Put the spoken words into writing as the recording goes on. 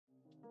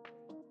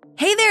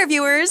there,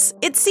 viewers!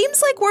 It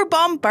seems like we're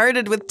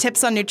bombarded with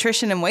tips on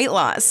nutrition and weight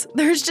loss.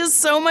 There's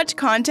just so much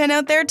content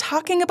out there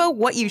talking about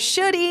what you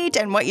should eat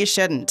and what you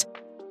shouldn't.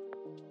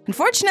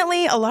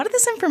 Unfortunately, a lot of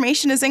this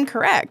information is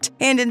incorrect,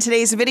 and in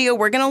today's video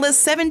we're going to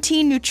list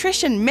 17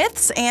 nutrition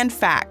myths and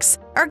facts.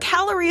 Are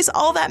calories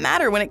all that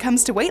matter when it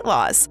comes to weight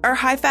loss? Are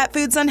high-fat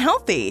foods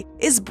unhealthy?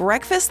 Is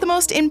breakfast the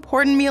most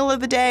important meal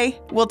of the day?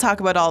 We'll talk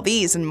about all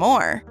these and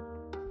more.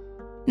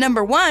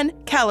 Number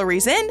 1.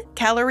 Calories in,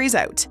 calories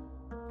out.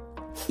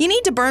 You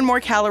need to burn more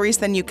calories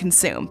than you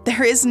consume.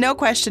 There is no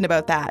question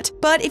about that.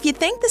 But if you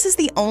think this is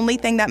the only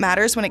thing that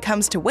matters when it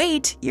comes to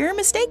weight, you're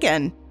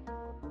mistaken.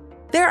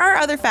 There are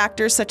other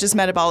factors such as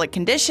metabolic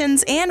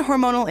conditions and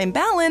hormonal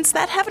imbalance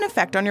that have an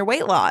effect on your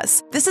weight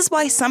loss. This is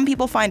why some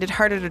people find it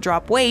harder to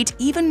drop weight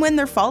even when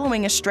they're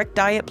following a strict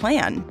diet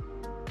plan.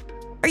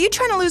 Are you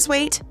trying to lose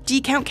weight? Do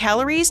you count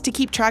calories to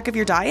keep track of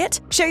your diet?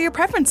 Share your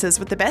preferences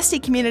with the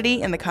Bestie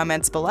community in the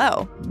comments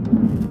below.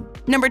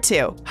 Number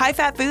 2.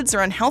 High-fat foods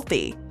are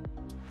unhealthy.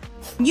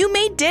 You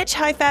may ditch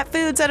high-fat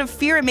foods out of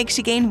fear it makes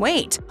you gain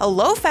weight. A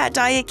low-fat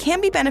diet can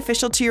be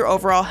beneficial to your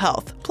overall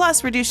health,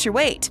 plus reduce your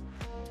weight.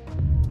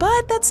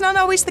 But that's not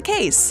always the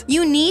case.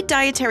 You need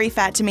dietary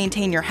fat to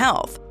maintain your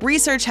health.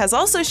 Research has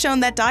also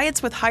shown that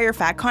diets with higher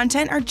fat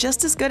content are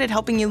just as good at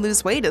helping you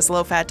lose weight as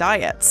low-fat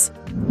diets.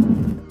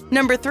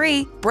 Number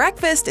 3.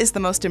 Breakfast is the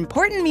most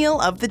important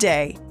meal of the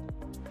day.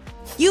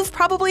 You've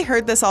probably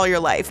heard this all your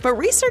life, but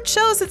research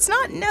shows it's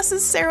not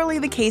necessarily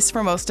the case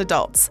for most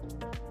adults.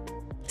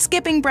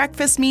 Skipping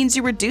breakfast means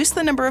you reduce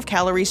the number of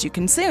calories you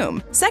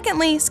consume.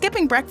 Secondly,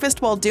 skipping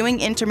breakfast while doing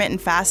intermittent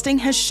fasting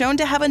has shown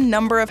to have a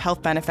number of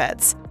health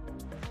benefits.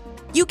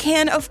 You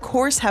can, of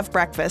course, have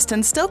breakfast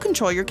and still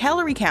control your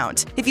calorie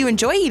count. If you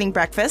enjoy eating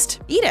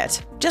breakfast, eat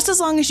it, just as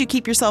long as you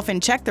keep yourself in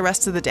check the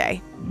rest of the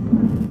day.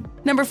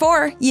 Number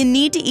 4. You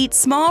need to eat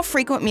small,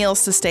 frequent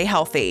meals to stay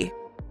healthy.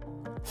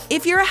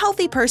 If you're a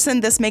healthy person,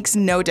 this makes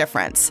no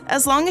difference.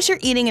 As long as you're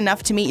eating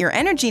enough to meet your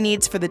energy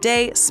needs for the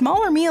day,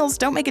 smaller meals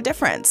don't make a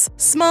difference.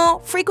 Small,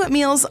 frequent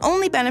meals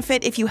only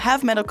benefit if you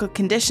have medical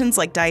conditions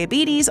like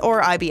diabetes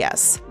or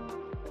IBS.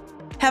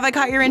 Have I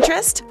caught your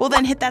interest? Well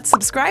then hit that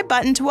subscribe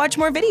button to watch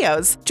more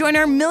videos. Join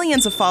our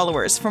millions of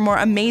followers for more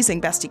amazing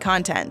Bestie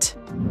content.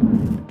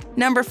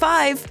 Number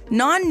 5.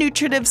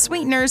 Non-nutritive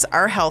sweeteners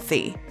are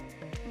healthy.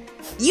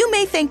 You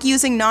may think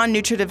using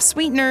non-nutritive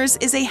sweeteners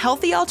is a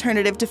healthy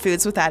alternative to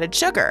foods with added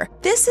sugar.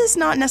 This is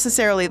not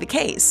necessarily the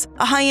case.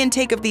 A high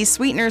intake of these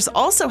sweeteners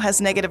also has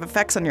negative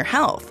effects on your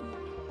health.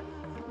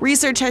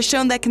 Research has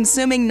shown that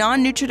consuming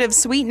non-nutritive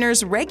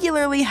sweeteners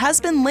regularly has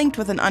been linked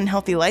with an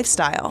unhealthy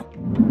lifestyle.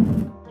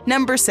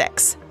 Number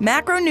 6.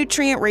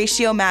 Macronutrient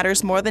ratio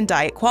matters more than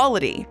diet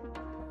quality.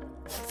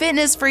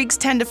 Fitness freaks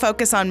tend to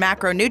focus on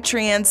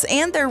macronutrients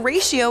and their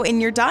ratio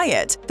in your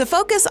diet. The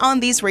focus on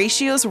these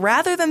ratios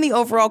rather than the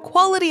overall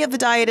quality of the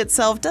diet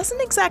itself doesn't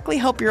exactly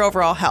help your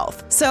overall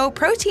health, so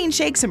protein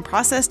shakes and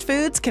processed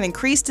foods can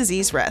increase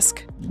disease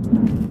risk.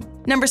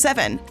 Number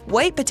 7.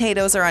 White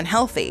potatoes are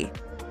unhealthy.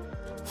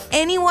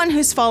 Anyone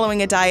who's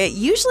following a diet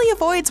usually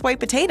avoids white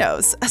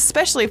potatoes,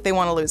 especially if they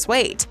want to lose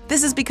weight.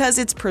 This is because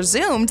it's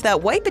presumed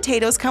that white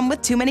potatoes come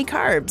with too many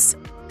carbs.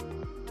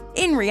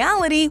 In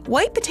reality,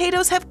 white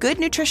potatoes have good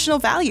nutritional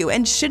value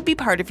and should be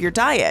part of your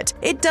diet.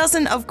 It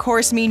doesn't, of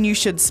course, mean you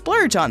should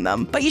splurge on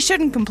them, but you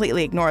shouldn't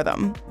completely ignore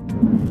them.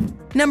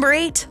 Number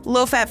 8.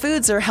 Low-fat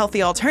foods are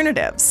healthy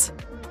alternatives.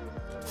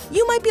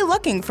 You might be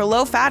looking for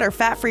low-fat or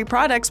fat-free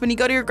products when you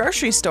go to your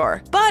grocery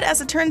store, but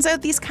as it turns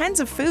out, these kinds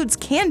of foods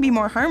can be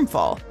more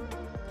harmful.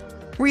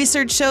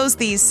 Research shows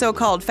these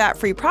so-called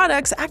fat-free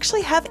products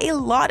actually have a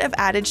lot of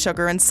added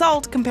sugar and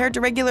salt compared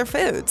to regular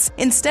foods.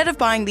 Instead of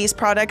buying these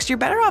products, you're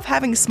better off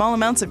having small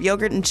amounts of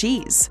yogurt and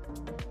cheese.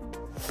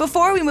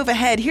 Before we move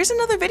ahead, here's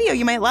another video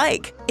you might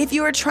like. If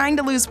you are trying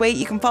to lose weight,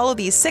 you can follow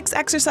these 6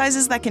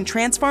 exercises that can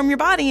transform your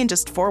body in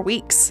just 4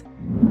 weeks.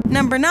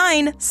 Number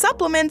 9.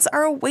 Supplements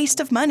are a waste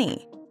of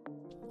money.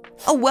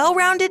 A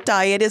well-rounded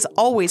diet is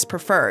always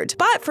preferred,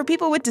 but for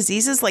people with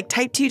diseases like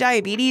type 2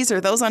 diabetes or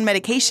those on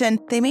medication,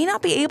 they may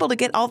not be able to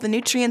get all the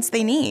nutrients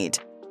they need.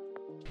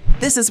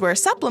 This is where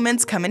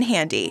supplements come in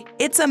handy.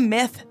 It's a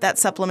myth that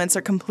supplements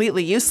are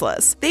completely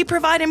useless. They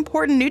provide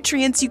important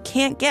nutrients you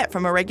can't get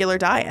from a regular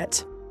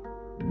diet.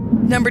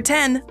 Number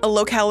 10. A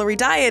low-calorie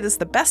diet is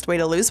the best way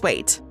to lose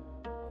weight.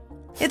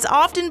 It's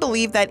often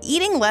believed that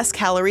eating less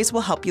calories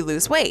will help you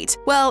lose weight.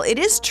 Well, it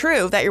is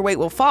true that your weight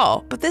will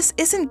fall, but this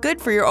isn't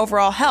good for your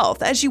overall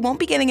health as you won't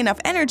be getting enough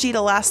energy to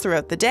last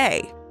throughout the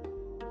day.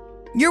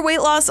 Your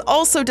weight loss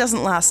also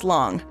doesn't last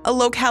long. A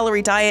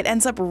low-calorie diet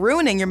ends up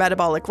ruining your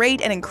metabolic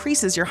rate and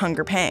increases your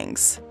hunger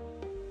pangs.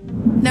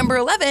 Number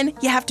 11.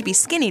 You have to be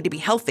skinny to be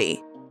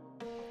healthy.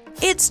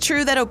 It's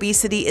true that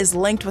obesity is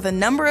linked with a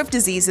number of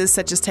diseases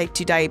such as type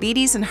 2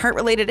 diabetes and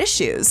heart-related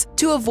issues.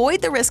 To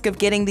avoid the risk of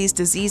getting these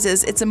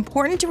diseases, it's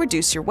important to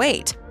reduce your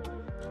weight.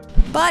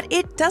 But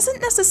it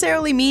doesn't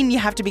necessarily mean you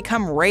have to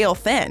become rail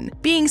thin.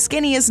 Being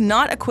skinny is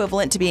not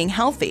equivalent to being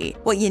healthy.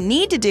 What you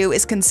need to do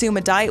is consume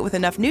a diet with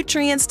enough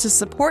nutrients to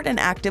support an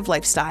active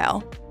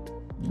lifestyle.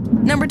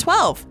 Number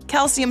 12.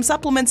 Calcium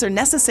supplements are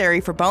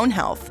necessary for bone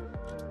health.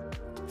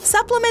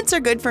 Supplements are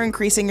good for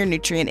increasing your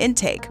nutrient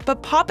intake,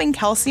 but popping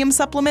calcium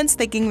supplements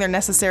thinking they're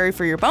necessary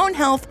for your bone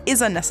health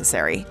is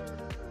unnecessary.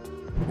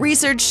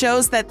 Research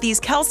shows that these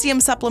calcium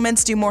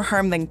supplements do more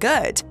harm than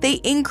good. They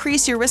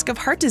increase your risk of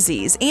heart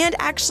disease and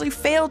actually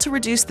fail to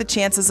reduce the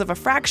chances of a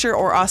fracture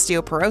or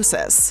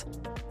osteoporosis.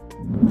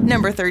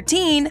 Number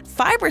 13.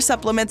 Fiber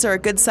supplements are a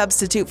good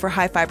substitute for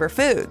high-fiber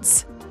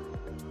foods.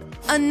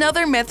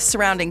 Another myth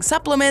surrounding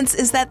supplements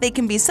is that they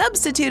can be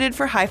substituted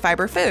for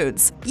high-fiber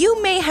foods.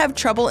 You may have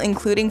trouble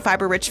including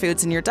fiber-rich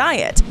foods in your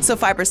diet, so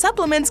fiber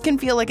supplements can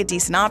feel like a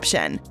decent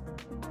option.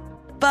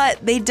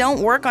 But they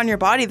don't work on your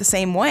body the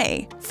same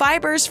way.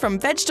 Fibers from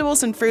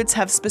vegetables and fruits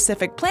have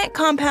specific plant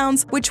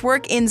compounds which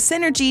work in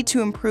synergy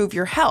to improve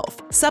your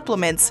health.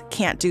 Supplements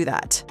can't do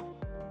that.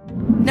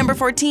 Number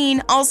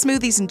 14. All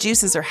smoothies and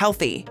juices are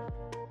healthy.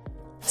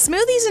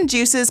 Smoothies and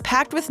juices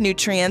packed with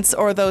nutrients,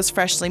 or those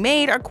freshly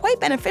made, are quite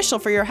beneficial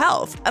for your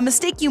health. A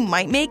mistake you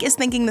might make is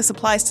thinking this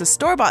applies to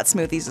store-bought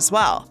smoothies as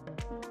well.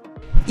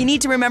 You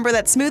need to remember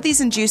that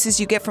smoothies and juices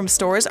you get from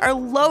stores are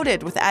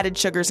loaded with added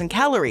sugars and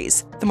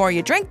calories. The more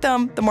you drink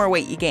them, the more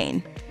weight you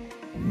gain.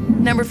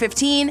 Number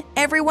 15.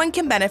 Everyone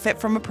can benefit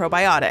from a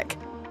probiotic.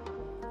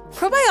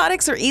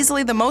 Probiotics are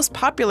easily the most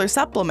popular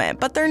supplement,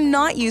 but they're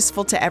not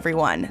useful to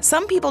everyone.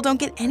 Some people don't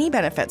get any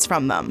benefits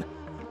from them.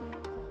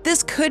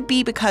 This could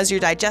be because your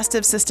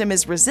digestive system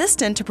is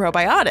resistant to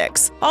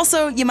probiotics.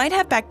 Also, you might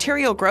have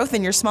bacterial growth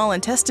in your small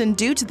intestine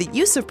due to the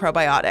use of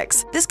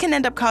probiotics. This can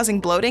end up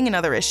causing bloating and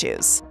other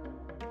issues.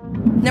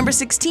 Number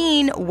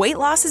 16. Weight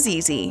loss is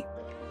easy.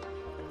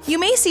 You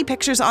may see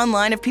pictures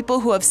online of people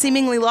who have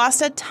seemingly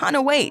lost a ton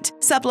of weight.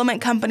 Supplement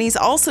companies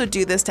also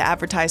do this to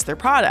advertise their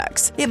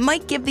products. It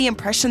might give the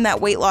impression that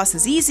weight loss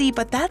is easy,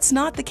 but that's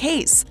not the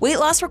case. Weight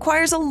loss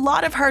requires a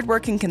lot of hard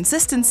work and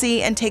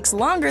consistency and takes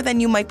longer than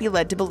you might be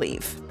led to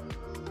believe.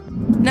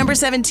 Number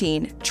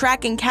 17.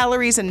 Tracking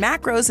calories and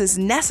macros is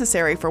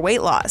necessary for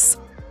weight loss.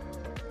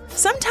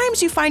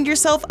 Sometimes you find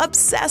yourself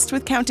obsessed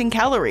with counting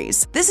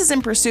calories. This is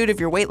in pursuit of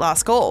your weight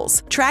loss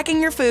goals.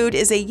 Tracking your food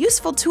is a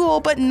useful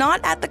tool, but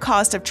not at the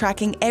cost of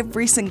tracking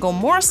every single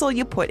morsel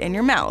you put in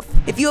your mouth.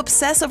 If you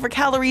obsess over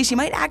calories, you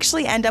might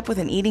actually end up with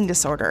an eating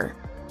disorder.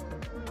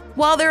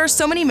 While there are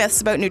so many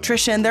myths about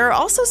nutrition, there are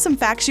also some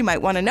facts you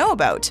might want to know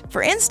about.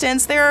 For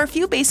instance, there are a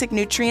few basic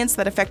nutrients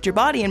that affect your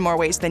body in more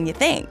ways than you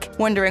think.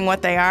 Wondering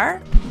what they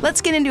are?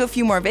 Let's get into a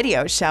few more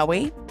videos, shall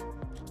we?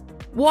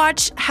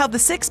 Watch how the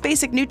 6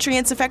 basic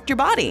nutrients affect your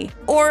body,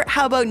 or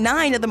how about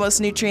 9 of the most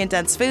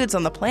nutrient-dense foods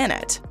on the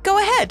planet. Go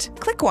ahead,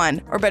 click one,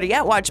 or better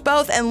yet, watch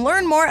both and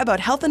learn more about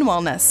health and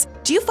wellness.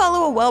 Do you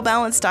follow a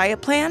well-balanced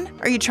diet plan?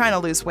 Are you trying to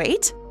lose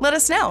weight? Let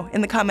us know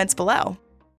in the comments below.